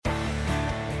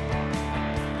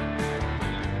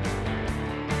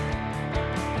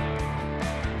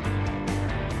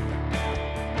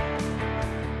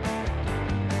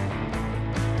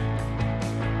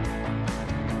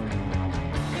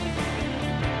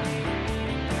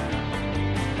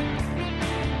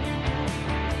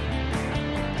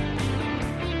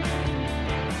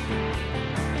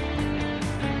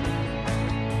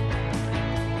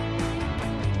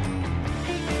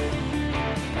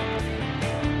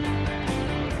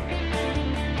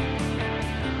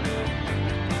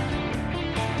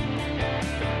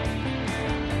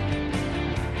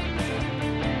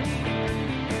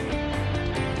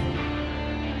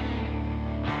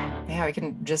I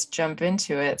can just jump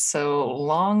into it. So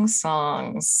long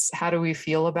songs, how do we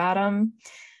feel about them?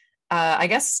 I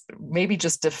guess maybe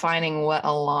just defining what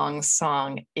a long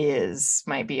song is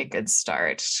might be a good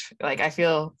start. Like, I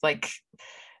feel like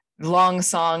long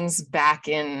songs back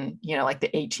in, like the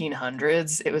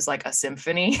 1800s, it was like a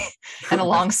symphony. And a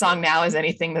long song now is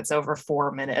anything that's over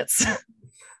 4 minutes.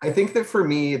 I think that for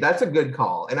me, that's a good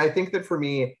call. And I think that for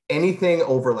me, anything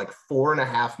over like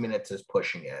 4.5 minutes is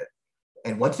pushing it.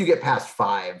 And once you get past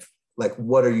 5, like,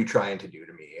 what are you trying to do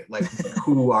to me? Like,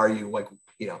 who are you? Like,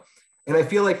 and I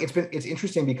feel like it's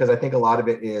interesting because I think a lot of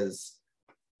it is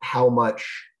how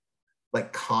much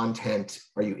like content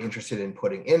are you interested in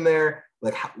putting in there?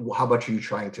 Like, how much are you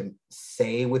trying to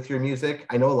say with your music?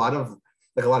 I know a lot of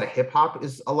hip hop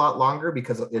is a lot longer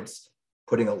because it's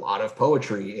putting a lot of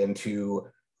poetry into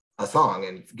a song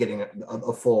and getting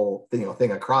a full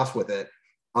thing across with it.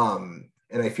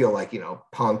 And I feel like,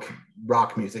 punk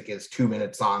rock music is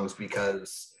 2-minute songs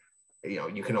because,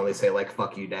 you can only say like,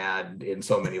 fuck you, dad in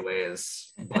so many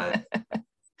ways. But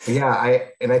yeah,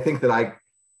 I think that I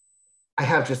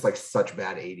have just like such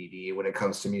bad ADD when it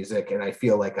comes to music. And I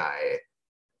feel like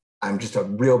I'm just a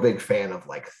real big fan of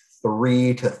like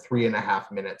 3 to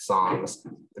 3.5 minute songs.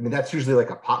 I mean, that's usually like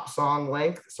a pop song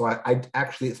length. So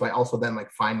I also then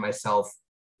like find myself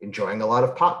enjoying a lot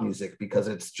of pop music because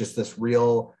it's just this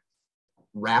real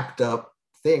wrapped up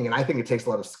thing. And I think it takes a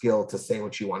lot of skill to say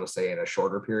what you want to say in a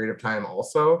shorter period of time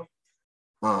also.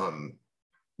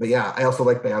 But yeah, I also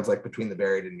like bands like Between the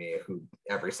Buried and Me, who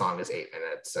every song is 8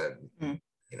 minutes. And,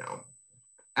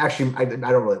 actually, I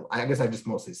don't really, I guess I just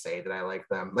mostly say that I like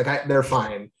them. Like, they're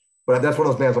fine. But that's one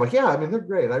of those bands I'm like, yeah, I mean, they're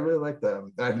great. I really like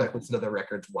them. And I've like listened to their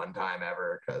records one time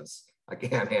ever because I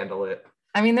can't handle it.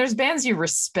 I mean, there's bands you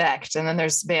respect, and then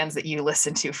there's bands that you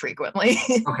listen to frequently.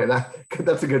 Okay,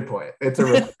 that's a good point. It's a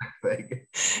respect thing.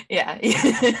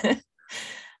 Yeah.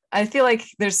 I feel like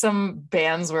there's some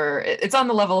bands where it's on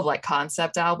the level of like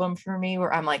concept album for me,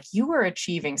 where I'm like, you were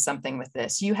achieving something with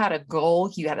this. You had a goal,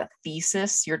 you had a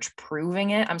thesis, you're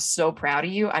proving it. I'm so proud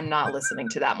of you. I'm not listening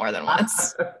to that more than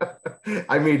once.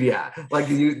 I mean, yeah, like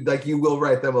you will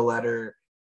write them a letter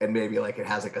and maybe like it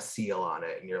has like a seal on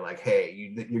it and you're like,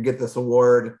 hey, you get this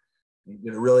award. You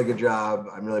did a really good job.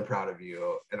 I'm really proud of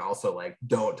you. And also like,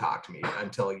 don't talk to me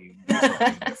until you do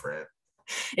something different.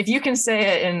 If you can say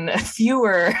it in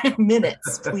fewer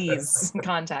minutes, please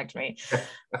contact me.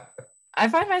 I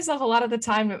find myself a lot of the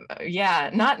time,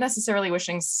 not necessarily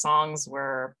wishing songs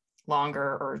were longer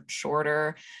or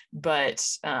shorter, but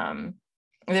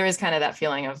there is kind of that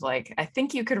feeling of like, I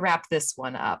think you could wrap this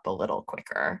one up a little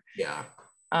quicker. Yeah.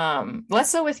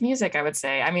 Less so with music, I would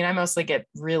say. I mean, I mostly get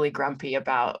really grumpy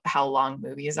about how long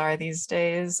movies are these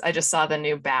days. I just saw the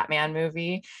new Batman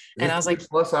movie and I was like,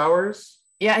 plus hours.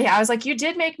 Yeah. I was like, you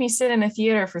did make me sit in a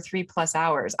theater for 3+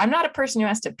 hours. I'm not a person who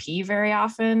has to pee very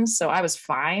often, so I was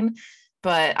fine.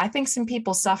 But I think some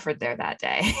people suffered there that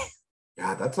day.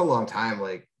 Yeah, that's a long time.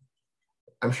 Like,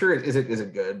 I'm sure is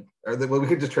it good? Or we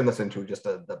could just turn this into just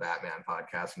the Batman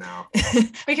podcast now.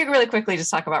 We could really quickly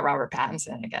just talk about Robert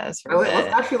Pattinson, I guess.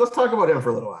 Let's talk about him for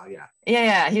a little while. Yeah.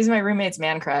 Yeah. He's my roommate's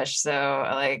man crush. So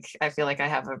like, I feel like I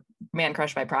have a man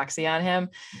crush by proxy on him.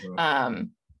 Mm-hmm.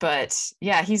 But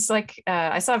yeah, he's like,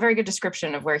 I saw a very good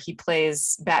description of where he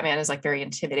plays Batman is like very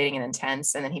intimidating and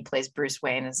intense. And then he plays Bruce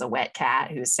Wayne as a wet cat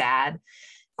who's sad.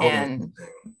 And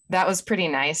that was pretty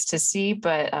nice to see.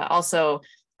 But also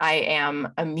I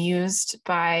am amused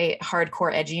by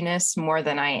hardcore edginess more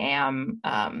than I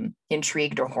am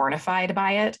intrigued or horrified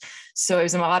by it. So it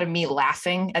was a lot of me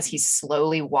laughing as he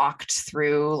slowly walked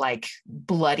through like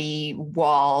bloody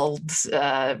walled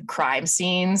crime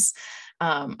scenes.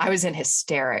 I was in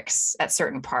hysterics at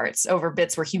certain parts over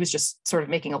bits where he was just sort of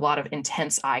making a lot of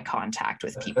intense eye contact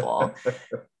with people.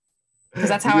 Because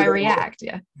that's how I react.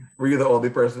 Yeah. Were you the only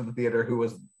person in the theater who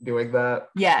was doing that?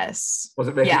 Yes. Was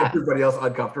it making everybody else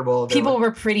uncomfortable? People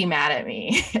were pretty mad at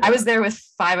me. I was there with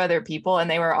 5 other people and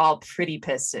they were all pretty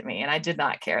pissed at me and I did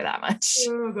not care that much.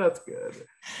 Oh, that's good.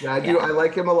 Yeah, I do. I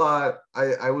like him a lot.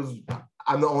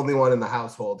 I'm the only one in the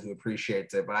household who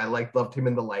appreciates it, but I loved him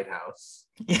in The Lighthouse.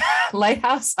 Yeah,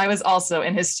 Lighthouse, I was also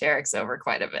in hysterics over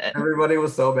quite a bit. Everybody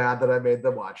was so mad that I made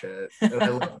them watch it, and I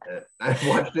loved it. I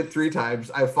watched it 3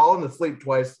 times. I've fallen asleep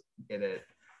twice in it,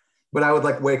 but I would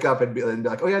like wake up and be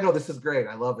like, "Oh yeah, no, this is great.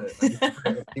 I love it.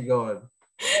 Keep going."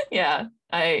 Yeah,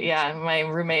 my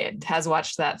roommate has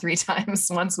watched that 3 times,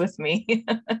 once with me.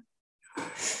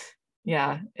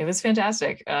 Yeah, it was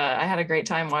fantastic. I had a great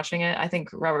time watching it. I think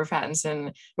Robert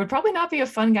Pattinson would probably not be a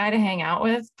fun guy to hang out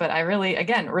with, but I really,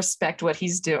 again, respect what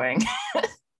he's doing.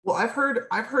 Well, I've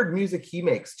heard music he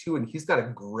makes too, and he's got a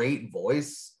great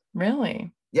voice.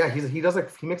 Really? Yeah, he does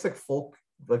like he makes like folk,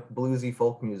 like bluesy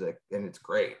folk music, and it's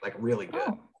great, like really good.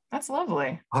 Oh, that's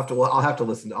lovely. I'll have to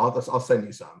listen to. I'll send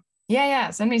you some. Yeah, yeah.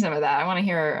 Send me some of that. I want to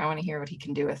hear what he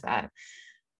can do with that.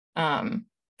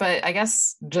 But I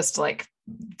guess just like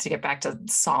to get back to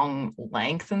song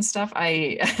length and stuff,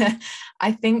 I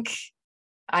I think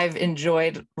I've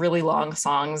enjoyed really long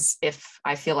songs if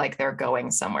I feel like they're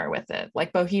going somewhere with it.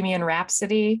 Like Bohemian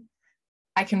Rhapsody,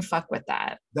 I can fuck with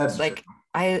that. That's true. Like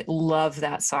I love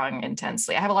that song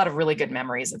intensely. I have a lot of really good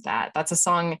memories of that. That's a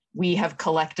song we have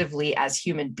collectively as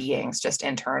human beings just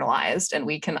internalized, and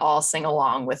we can all sing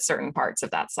along with certain parts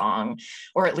of that song,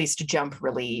 or at least jump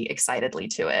really excitedly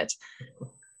to it.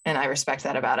 And I respect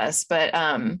that about us. But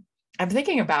I'm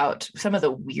thinking about some of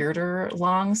the weirder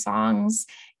long songs,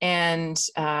 and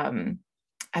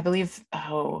I believe,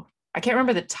 oh, I can't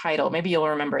remember the title. Maybe you'll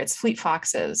remember. It's Fleet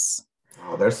Foxes.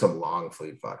 Oh, there's some long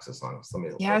Fleet Foxes songs.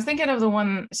 Yeah, I was thinking of the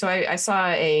one. So I saw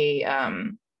a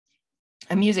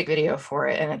music video for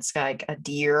it, and it's like a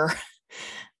deer,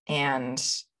 and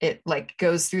it like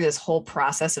goes through this whole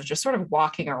process of just sort of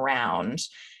walking around,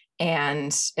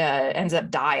 and ends up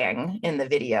dying in the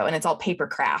video, and it's all paper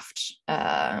craft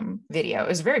video. It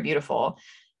was very beautiful,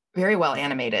 very well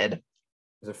animated.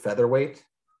 Is it Featherweight?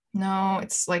 No,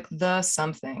 it's like the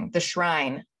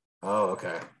shrine. Oh,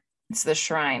 okay. It's the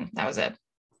shrine. That was it.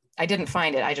 I didn't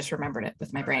find it. I just remembered it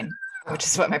with my brain, which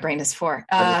is what my brain is for.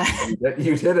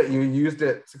 You did it. You used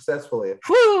it successfully.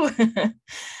 Whoo!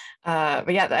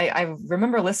 But yeah, I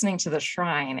remember listening to the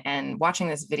shrine and watching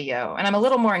this video, and I'm a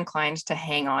little more inclined to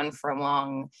hang on for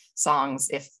long songs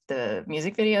if the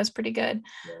music video is pretty good.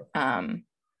 Yeah.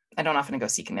 I don't often go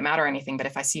seeking them out or anything, but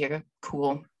if I see a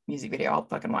cool music video, I'll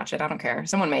fucking watch it. I don't care.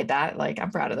 Someone made that. Like,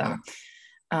 I'm proud of them.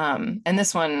 And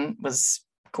this one was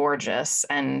gorgeous,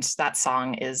 and that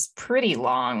song is pretty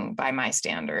long by my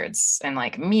standards, and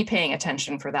like me paying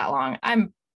attention for that long,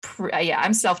 I'm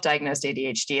self-diagnosed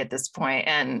ADHD at this point,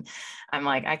 and I'm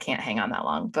like, I can't hang on that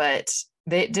long. But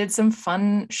they did some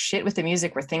fun shit with the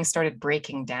music where things started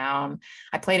breaking down.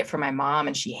 I played it for my mom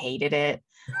and she hated it,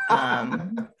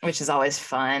 which is always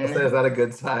fun. Is that a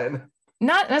good sign?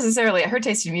 Not necessarily. Her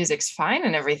taste in music's fine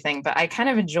and everything, but I kind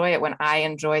of enjoy it when I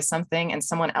enjoy something and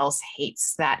someone else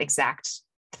hates that exact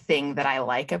thing that I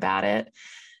like about it.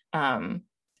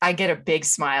 I get a big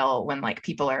smile when like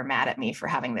people are mad at me for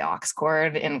having the aux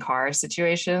cord in car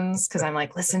situations, because I'm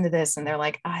like, listen to this, and they're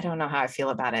like, I don't know how I feel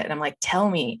about it, and I'm like, tell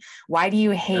me, why do you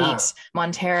hate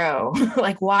Montero?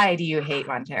 Like, why do you hate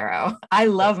Montero? I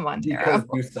love Montero. Because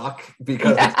you suck.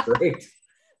 Because it's great.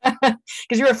 Because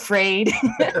you're afraid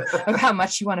of how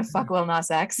much you want to fuck Lil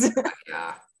Nas X.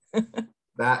 Yeah,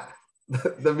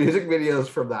 the music videos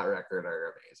from that record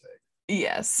are amazing.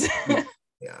 Yes.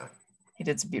 Yeah. He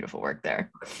did some beautiful work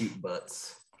there. Cute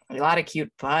butts. A lot of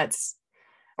cute butts.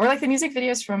 Or like the music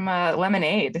videos from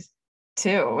Lemonade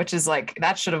too, which is like,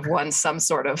 that should have won some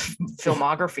sort of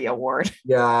filmography award.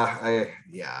 Yeah,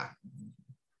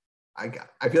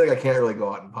 I feel like I can't really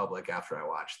go out in public after I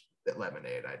watch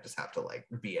Lemonade. I just have to like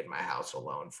be in my house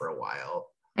alone for a while.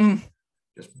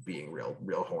 Just being real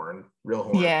horn.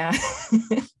 Yeah.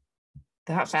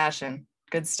 That fashion.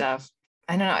 Good stuff.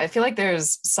 I don't know. I feel like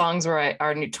there's songs where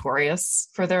are notorious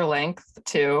for their length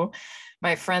too.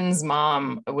 My friend's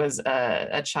mom was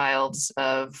a child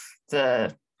of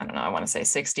the, I don't know, I want to say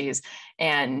 60s.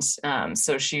 And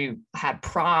so she had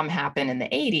prom happen in the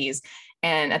 80s.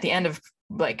 And at the end of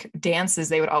like dances,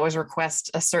 they would always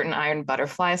request a certain Iron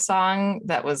Butterfly song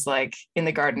that was like in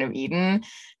the Garden of Eden,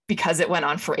 because it went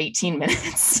on for 18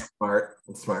 minutes. Smart.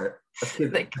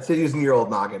 That's using your old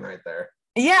noggin right there.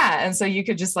 Yeah. And so you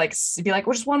could just like be like,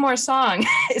 well, just one more song.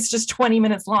 It's just 20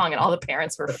 minutes long. And all the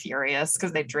parents were furious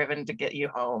because they'd driven to get you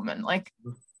home and like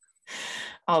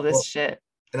all this shit.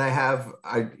 And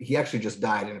he actually just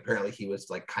died, and apparently he was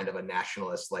like kind of a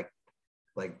nationalist, like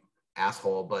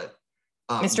asshole, but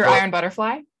Mr. Iron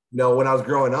Butterfly? No, when I was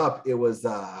growing up, it was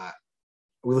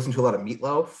we listened to a lot of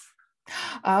Meatloaf.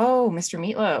 Oh, Mr.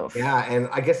 Meatloaf. Yeah, and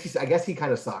I guess he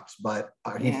kind of sucks, but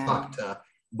he sucked.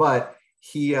 But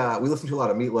we listened to a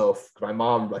lot of Meatloaf. My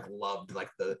mom like loved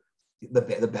like the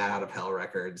Bad Out of Hell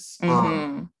records.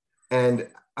 Mm-hmm. And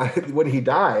when he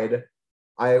died,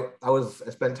 I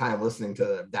spent time listening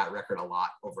to that record a lot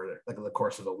over like the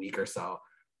course of a week or so,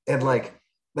 and like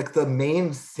the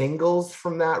main singles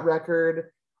from that record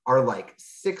are like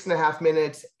 6.5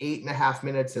 minutes, 8.5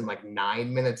 minutes, and like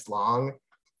 9 minutes long.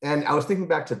 And I was thinking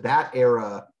back to that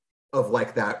era of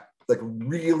like that, like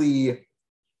really,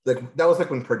 like that was like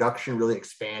when production really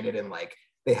expanded, and like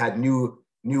they had new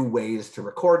ways to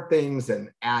record things and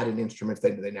add in instruments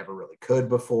that they never really could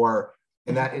before.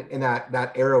 And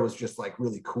that era was just like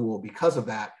really cool because of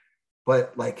that.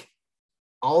 But like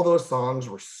all those songs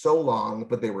were so long,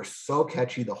 but they were so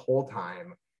catchy the whole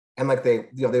time. And like they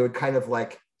would kind of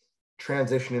like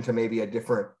transition into maybe a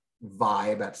different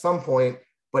vibe at some point,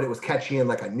 but it was catchy in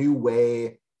like a new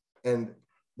way. And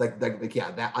like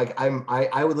yeah, that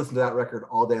I would listen to that record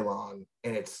all day long.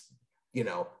 And it's,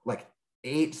 like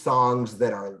 8 songs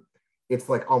that are, it's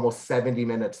like almost 70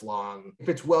 minutes long. If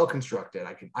it's well constructed,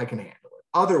 I can handle it.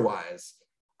 Otherwise,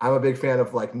 I'm a big fan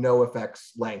of like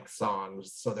NoFX length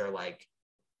songs. So they're like,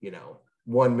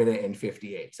 1 minute and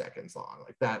 58 seconds long,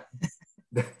 like that.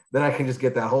 Then I can just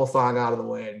get that whole song out of the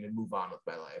way and move on with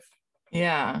my life.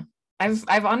 Yeah.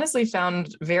 I've honestly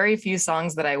found very few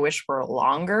songs that I wish were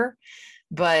longer,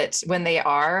 but when they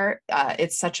are,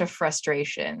 it's such a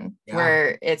frustration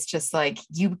where it's just like,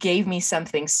 you gave me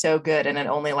something so good and it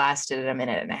only lasted a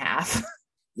minute and a half.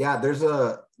 Yeah, there's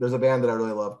a band that I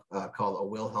really love called A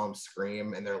Wilhelm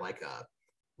Scream, and they're like a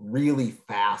really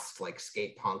fast like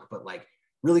skate punk, but like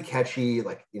really catchy,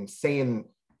 like insane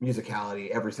musicality.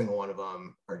 Every single one of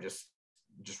them are just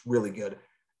really good.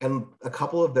 And a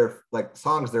couple of their like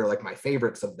songs, they're like my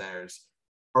favorites of theirs,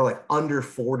 are like under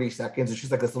 40 seconds. It's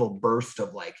just like this little burst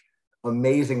of like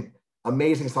amazing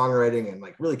songwriting and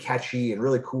like really catchy and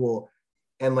really cool.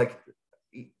 And like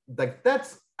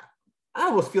that's, I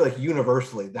almost feel like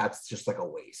universally that's just like a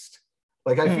waste.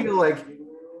 Like I feel like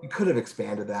you could have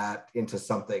expanded that into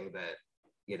something that,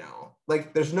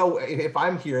 like there's no, if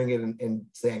I'm hearing it and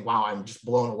saying, wow, I'm just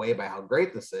blown away by how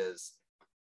great this is,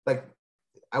 like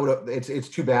it's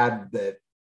too bad that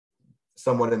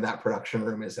someone in that production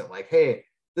room isn't like, hey,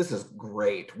 this is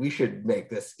great, we should make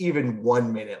this even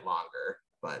 1 minute longer.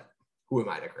 But who am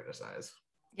I to criticize?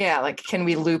 Yeah, like, can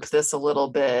we loop this a little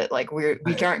bit? Like we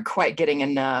aren't quite getting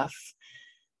enough.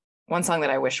 One song that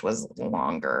I wish was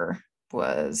longer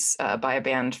was by a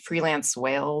band, Freelance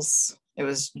Whales. It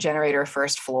was Generator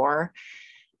First Floor.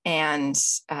 And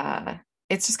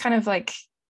it's just kind of like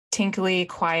tinkly,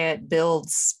 quiet,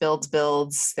 builds.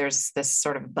 There's this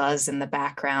sort of buzz in the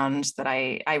background that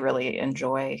I really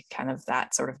enjoy, kind of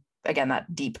that sort of, again,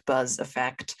 that deep buzz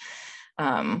effect.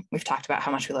 We've talked about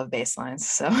how much we love bass lines,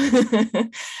 so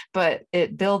but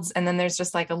it builds, and then there's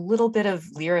just like a little bit of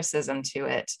lyricism to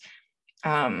it.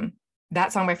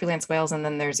 That song by Freelance Whales, and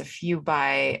then there's a few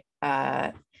by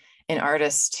an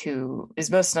artist who is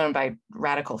most known by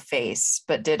Radical Face,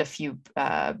 but did a few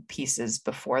pieces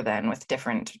before then with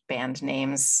different band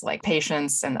names like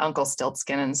Patience and Uncle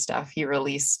Stiltskin and stuff. He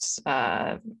released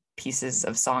pieces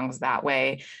of songs that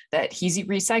way that he's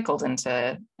recycled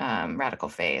into Radical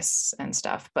Face and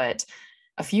stuff. But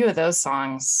a few of those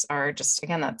songs are just,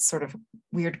 again, that sort of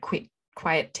weird,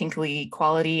 quiet, tinkly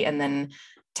quality, and then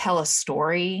tell a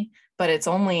story, but it's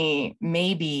only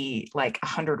maybe like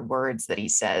 100 words that he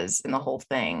says in the whole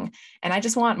thing. And I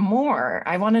just want more.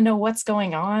 I want to know what's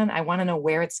going on. I want to know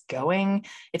where it's going.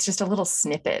 It's just a little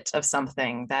snippet of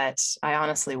something that I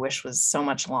honestly wish was so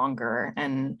much longer.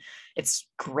 And it's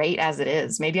great as it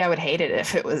is. Maybe I would hate it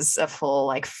if it was a full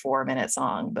like 4-minute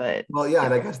song, but well, yeah.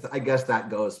 And I guess that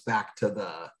goes back to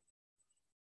the,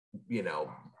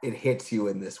 it hits you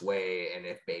in this way, and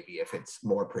if it's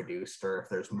more produced or if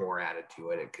there's more added to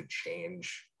it, it could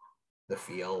change the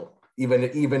feel,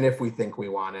 even if we think we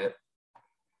want it.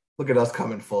 Look at us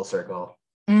coming full circle.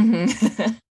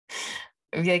 Mm-hmm.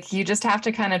 Like, you just have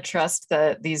to kind of trust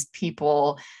that these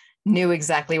people knew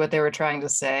exactly what they were trying to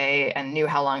say and knew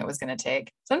how long it was going to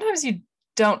take. Sometimes you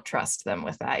don't trust them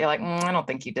with that. You're like, I don't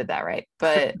think you did that right.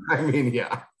 But I mean,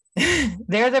 yeah.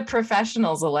 They're the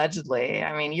professionals, allegedly.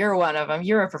 I mean, you're one of them.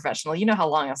 You're a professional. You know how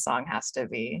long a song has to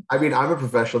be. I mean, I'm a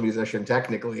professional musician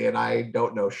technically, and I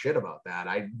don't know shit about that.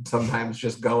 I sometimes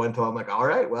just go until I'm like, all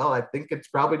right, well, I think it's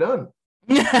probably done.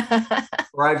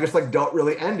 Or I just like don't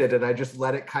really end it, and I just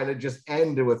let it kind of just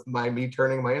end with me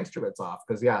turning my instruments off.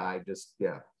 Because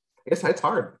it's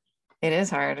hard. It is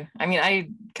hard. I mean, I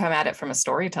come at it from a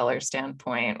storyteller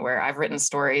standpoint, where I've written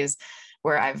stories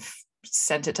where I've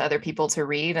sent it to other people to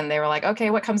read, and they were like,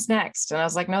 okay, what comes next? And I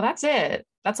was like, no, that's it.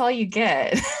 That's all you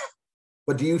get.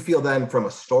 But do you feel then, from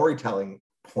a storytelling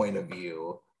point of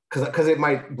view, because it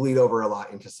might bleed over a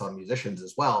lot into some musicians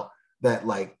as well, that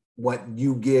like what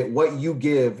you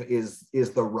give is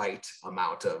the right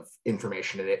amount of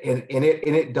information in it, and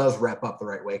it does wrap up the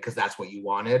right way because that's what you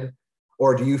wanted?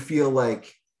 Or do you feel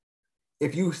like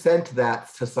if you sent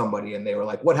that to somebody and they were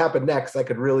like, what happened next, I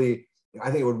think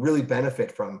it would really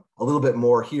benefit from a little bit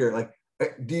more here. Like,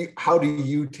 how do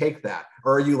you take that?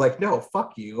 Or are you like, no,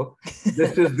 fuck you.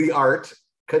 This is the art.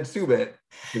 Consume it,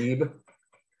 plebe.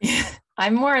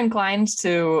 I'm more inclined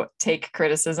to take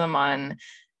criticism on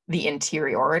the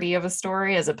interiority of a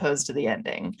story as opposed to the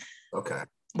ending. Okay.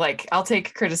 Like I'll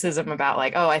take criticism about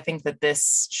like, oh, I think that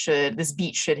this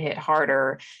beat should hit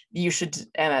harder. You should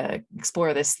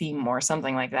explore this theme more,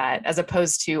 something like that, as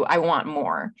opposed to I want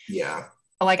more. Yeah.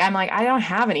 Like I'm like, I don't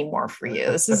have any more for you.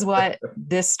 This is what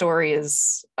this story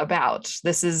is about.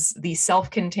 This is the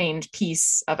self-contained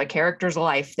piece of a character's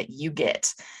life that you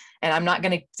get. And I'm not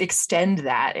going to extend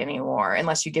that anymore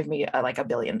unless you give me like $1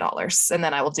 billion, and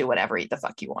then I will do whatever the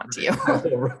fuck you want to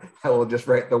you. I will just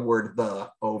write the word "the"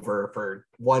 over for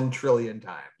 1 trillion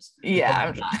times.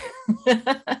 Yeah.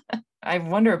 I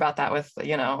wonder about that with,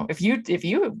 if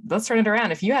you let's turn it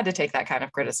around. If you had to take that kind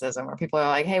of criticism where people are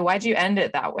like, hey, why'd you end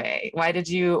it that way?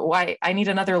 Why I need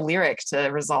another lyric to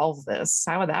resolve this.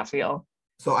 How would that feel?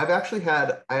 So I've actually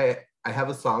I have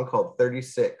a song called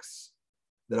 36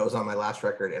 that was on my last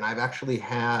record. And I've actually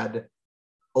had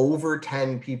over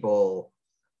 10 people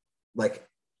like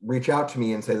reach out to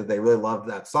me and say that they really loved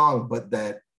that song, but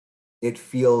that it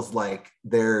feels like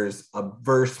there's a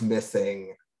verse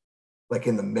missing, like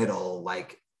in the middle,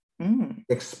 like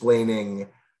explaining,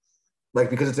 like,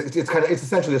 because it's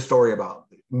essentially a story about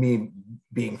me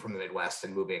being from the Midwest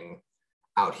and moving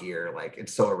out here. Like,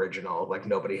 it's so original, like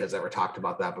nobody has ever talked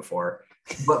about that before.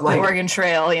 But like the Oregon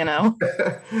Trail,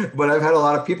 but I've had a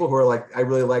lot of people who are like, I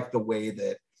really like the way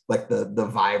that like the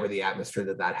vibe or the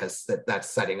atmosphere that's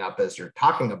setting up as you're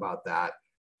talking about that.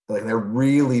 Like, I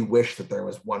really wish that there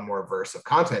was one more verse of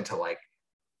content to like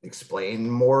explain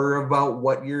more about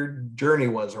what your journey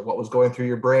was or what was going through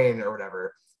your brain or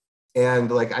whatever. And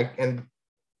like I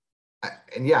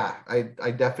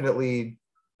definitely,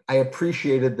 I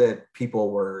appreciated that people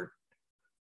were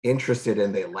interested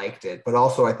and they liked it, but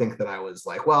also I think that I was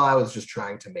like, well, I was just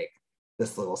trying to make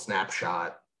this little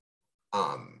snapshot.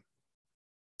 And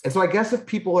so I guess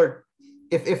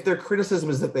if their criticism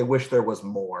is that they wish there was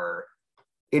more,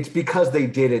 it's because they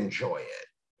did enjoy it.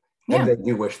 And they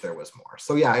do wish there was more.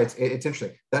 So yeah, it's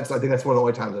interesting. I think that's one of the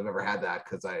only times I've ever had that,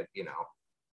 because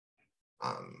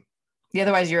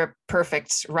otherwise you're a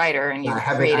perfect writer and you've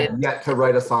I've yet to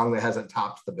write a song that hasn't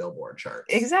topped the Billboard charts.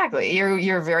 Exactly.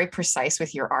 You're very precise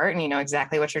with your art and you know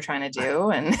exactly what you're trying to do.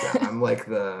 And yeah, I'm like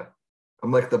the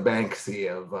Banksy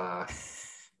of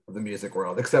the music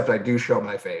world, except I do show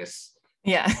my face.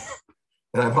 Yeah.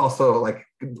 And I'm also like,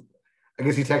 I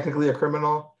guess he's technically a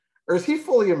criminal, or is he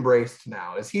fully embraced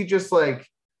now? Is he just like,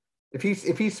 if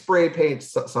he spray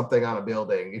paints something on a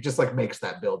building, it just like makes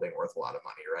that building worth a lot of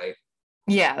money, right?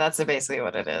 Yeah, that's basically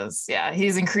what it is. Yeah,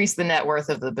 he's increased the net worth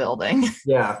of the building.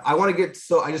 Yeah, I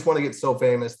just want to get so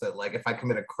famous that like if I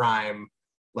commit a crime,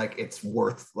 like it's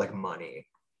worth like money.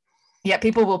 Yeah,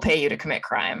 people will pay you to commit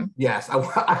crime. Yes, I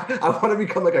want to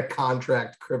become like a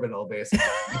contract criminal, basically.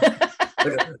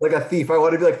 like a thief. I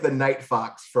want to be like the Night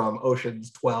Fox from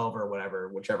Ocean's 12 or whatever,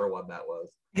 whichever one that was.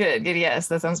 Good. Yes,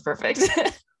 that sounds perfect.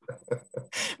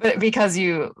 But because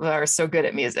you are so good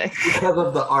at music. Because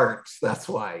of the art, that's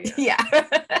why. Yeah.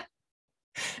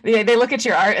 They look at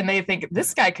your art and they think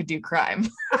this guy could do crime.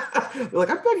 Like,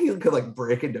 I bet he could like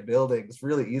break into buildings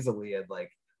really easily and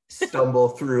like stumble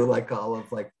through like all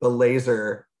of like the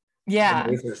lasers you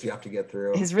have to get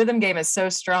through. His rhythm game is so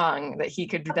strong that he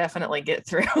could definitely get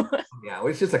through. Yeah,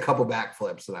 it's just a couple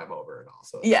backflips and I'm over it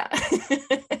also. Yeah.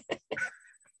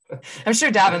 I'm sure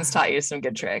Davin's taught you some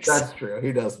good tricks. That's true.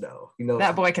 He does know. He knows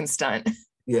that boy can stunt.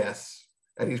 Yes.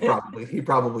 And he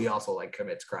probably also like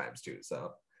commits crimes too.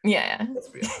 So yeah. Let's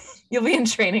be honest. You'll be in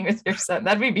training with your son.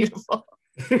 That'd be beautiful.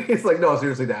 He's like, no,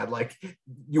 seriously, Dad, like,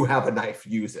 you have a knife,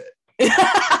 use it.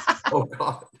 Oh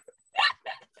God.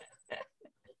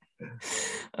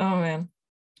 Oh man.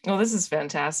 Well, this is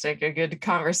fantastic. A good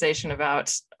conversation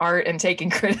about art and taking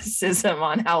criticism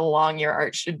on how long your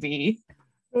art should be.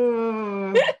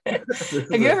 Have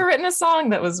you ever written a song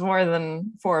that was more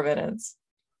than 4 minutes?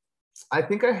 I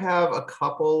think I have a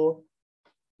couple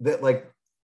that like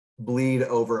bleed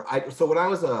over. So when I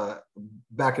was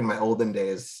back in my olden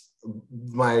days,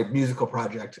 my musical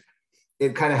project,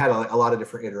 it kind of had a lot of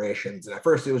different iterations. And at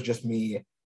first it was just me,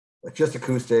 like just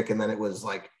acoustic, and then it was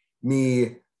like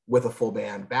me with a full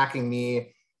band backing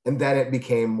me, and then it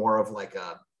became more of like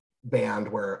a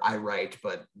band where I write,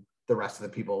 but the rest of the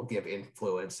people give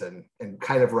influence and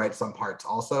kind of write some parts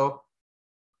also.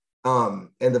 And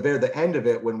the end of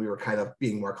it, when we were kind of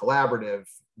being more collaborative,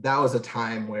 that was a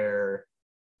time where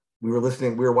we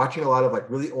were watching a lot of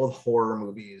like really old horror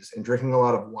movies and drinking a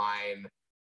lot of wine,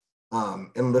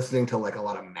 and listening to like a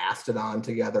lot of Mastodon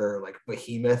together, like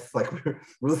Behemoth, like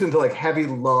we're listening to like heavy,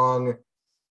 long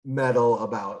metal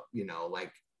about,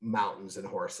 like mountains and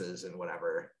horses and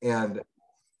whatever. And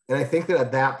I think that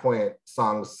at that point,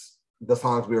 the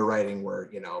songs we were writing were,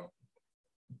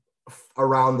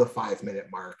 around the 5-minute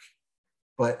mark,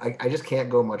 but I just can't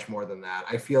go much more than that.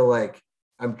 I feel like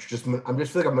I'm just feel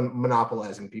like I'm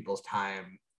monopolizing people's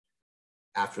time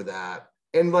after that.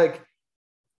 And like,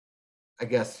 I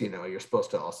guess, you're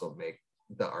supposed to also make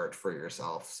the art for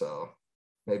yourself. So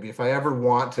maybe if I ever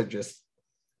want to just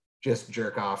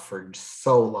jerk off for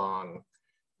so long,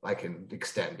 I can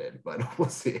extend it, but we'll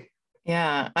see.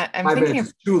 Yeah, I'm 5 thinking minutes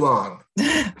is too long.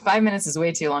 5 minutes is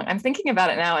way too long. I'm thinking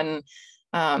about it now,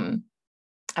 and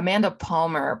Amanda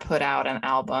Palmer put out an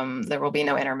album, There Will Be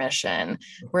No Intermission,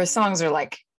 where songs are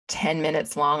like 10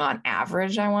 minutes long on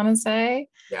average, I want to say.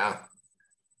 Yeah.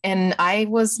 And I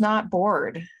was not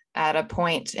bored at a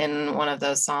point in one of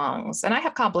those songs. And I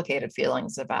have complicated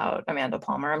feelings about Amanda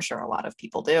Palmer. I'm sure a lot of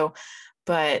people do.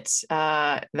 But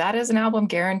that is an album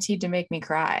guaranteed to make me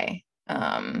cry.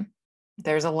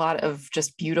 There's a lot of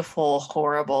just beautiful,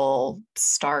 horrible,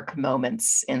 stark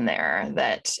moments in there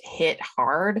that hit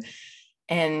hard.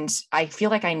 And I feel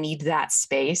like I need that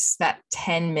space, that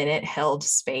 10-minute held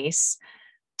space,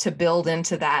 to build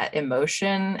into that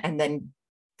emotion and then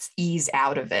ease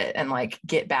out of it and like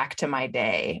get back to my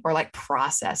day, or like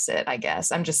process it. I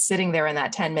guess I'm just sitting there in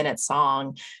that 10-minute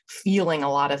song, feeling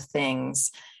a lot of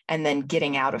things and then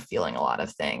getting out of feeling a lot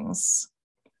of things.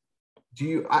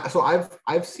 So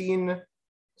I've seen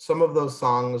some of those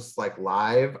songs like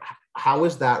live. How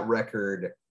is that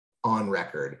record on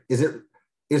record?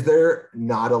 Is there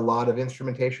not a lot of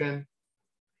instrumentation?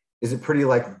 Is it pretty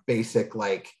like basic,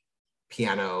 like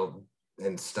piano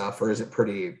and stuff, or is it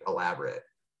pretty elaborate?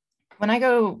 When I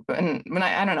go and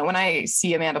I don't know, when I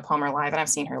see Amanda Palmer live, and I've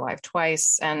seen her live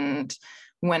twice, and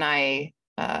when I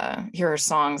hear her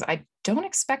songs, I don't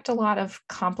expect a lot of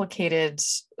complicated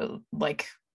like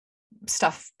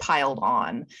stuff piled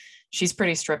on. She's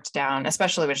pretty stripped down,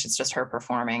 especially when it's just her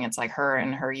performing. It's like her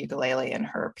and her ukulele and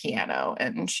her piano,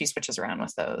 and she switches around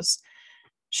with those.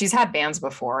 She's had bands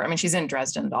before. I mean, she's in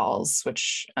Dresden Dolls,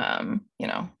 which,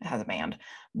 has a band,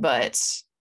 but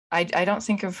I don't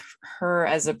think of her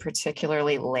as a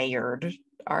particularly layered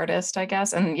artist, I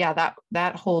guess. And yeah,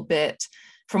 that whole bit,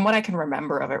 from what I can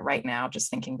remember of it right now, just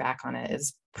thinking back on it,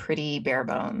 is pretty bare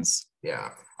bones.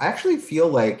 Yeah. I actually feel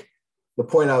like the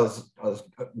point I was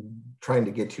trying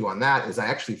to get to on that is I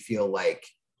actually feel like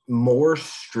more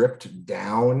stripped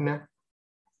down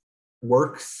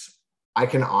works I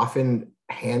can often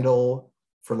handle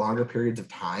for longer periods of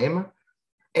time.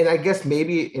 And I guess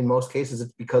maybe in most cases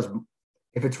it's because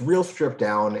if it's real stripped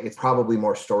down, it's probably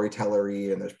more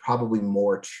storytellery and there's probably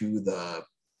more to the,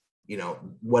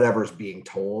 whatever's being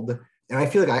told. And I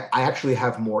feel like I actually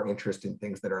have more interest in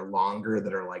things that are longer,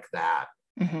 that are like that.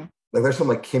 Mm-hmm. Like there's some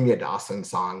like Kimya Dawson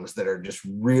songs that are just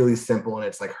really simple, and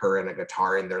it's like her and a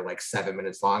guitar, and they're like 7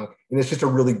 minutes long, and it's just a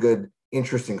really good,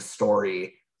 interesting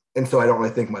story. And so I don't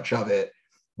really think much of it.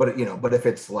 But but if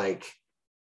it's like,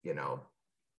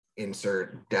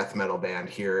 insert death metal band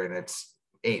here, and it's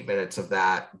 8 minutes of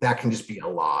that can just be a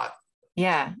lot.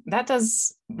 Yeah, that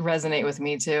does resonate with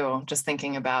me too. Just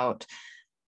thinking about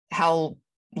how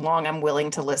long I'm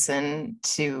willing to listen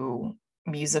to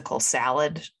musical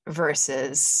salad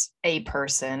versus a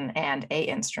person and a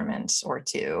instrument or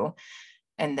two,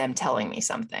 and them telling me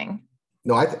something.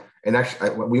 No,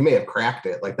 we may have cracked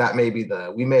it. Like that may be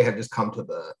we may have just come to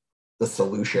the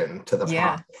solution to the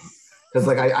problem. Because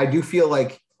like I do feel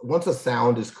like once a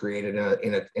sound is created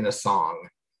in a song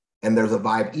and there's a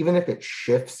vibe, even if it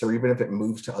shifts or even if it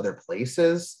moves to other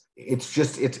places,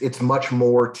 it's much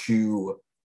more to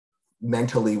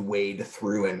mentally wade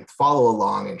through and follow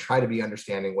along and try to be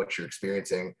understanding what you're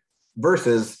experiencing,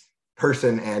 versus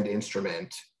person and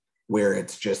instrument, where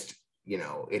it's just,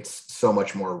 it's so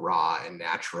much more raw and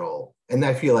natural. And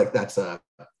I feel like that's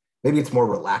maybe it's more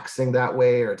relaxing that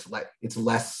way, or it's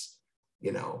less,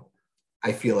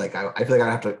 I feel like I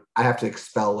have to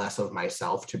expel less of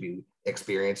myself to be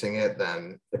experiencing it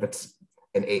than if it's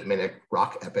an 8-minute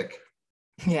rock epic.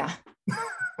 Yeah.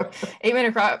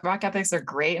 8-minute rock epics are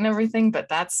great and everything, but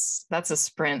that's a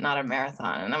sprint, not a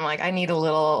marathon. And I'm like, I need a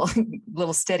little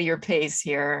steadier pace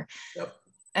here. Yep.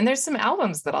 And there's some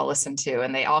albums that I'll listen to,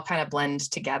 and they all kind of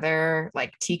blend together,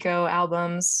 like Tycho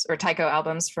albums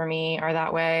for me are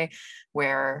that way,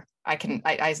 where I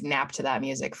nap to that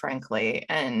music, frankly.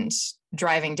 And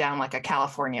driving down like a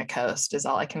California coast is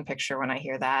all I can picture when I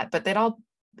hear that. But it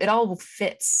all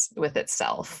fits with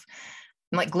itself.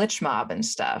 Like Glitch Mob and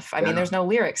stuff. I mean, there's no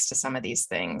lyrics to some of these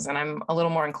things, and I'm a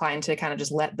little more inclined to kind of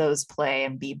just let those play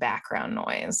and be background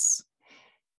noise.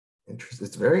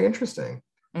 It's very interesting.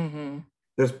 Mm-hmm.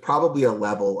 There's probably a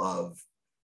level of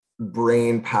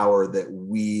brain power that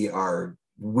we are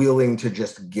willing to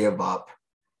just give up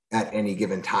at any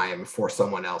given time for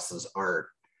someone else's art.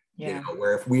 Yeah. You know,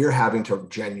 where if we are having to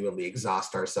genuinely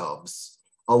exhaust ourselves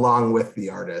along with the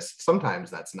artist,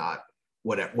 sometimes that's not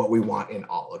what we want in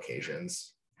all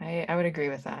occasions. I would agree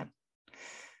with that.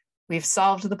 We've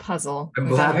solved the puzzle. I'm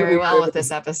We've glad done that very we well were with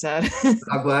this episode.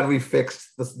 I'm glad we fixed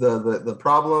the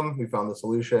problem. We found the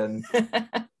solution.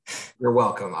 You're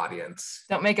welcome, audience.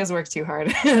 Don't make us work too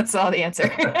hard. That's all the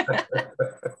answer.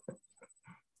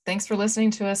 Thanks for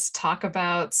listening to us talk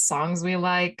about songs we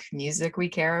like, music we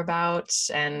care about,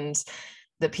 and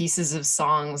the pieces of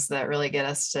songs that really get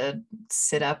us to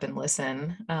sit up and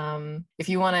listen. If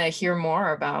you want to hear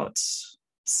more about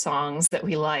songs that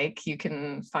we like, you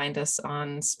can find us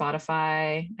on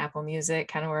Spotify, Apple Music,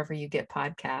 kind of wherever you get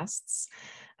podcasts.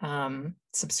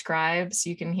 Subscribe so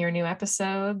you can hear new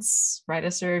episodes. Write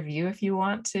us a review if you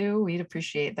want to. We'd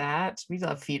appreciate that. We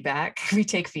love feedback. We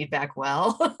take feedback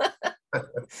well.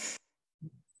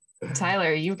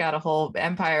 Tyler, you've got a whole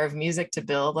empire of music to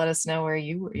build. Let us know where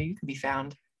you can be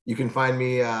found. You can find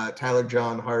me, Tyler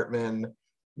John Hartman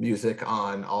Music,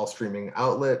 on all streaming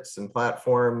outlets and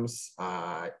platforms.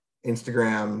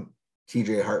 Instagram,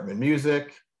 TJ Hartman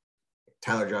Music,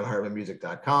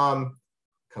 TylerJohnHartmanMusic.com.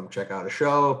 Come check out a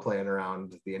show, playing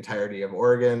around the entirety of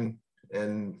Oregon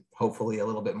and hopefully a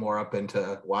little bit more up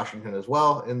into Washington as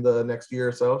well in the next year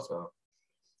or so. So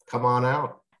come on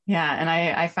out. Yeah, and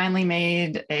I finally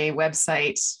made a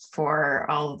website for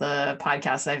all the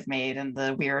podcasts I've made and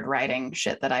the weird writing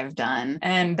shit that I've done.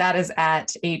 And that is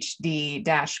at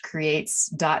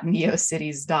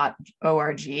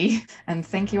hd-creates.neocities.org. And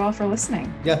thank you all for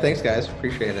listening. Yeah, thanks guys.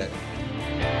 Appreciate it.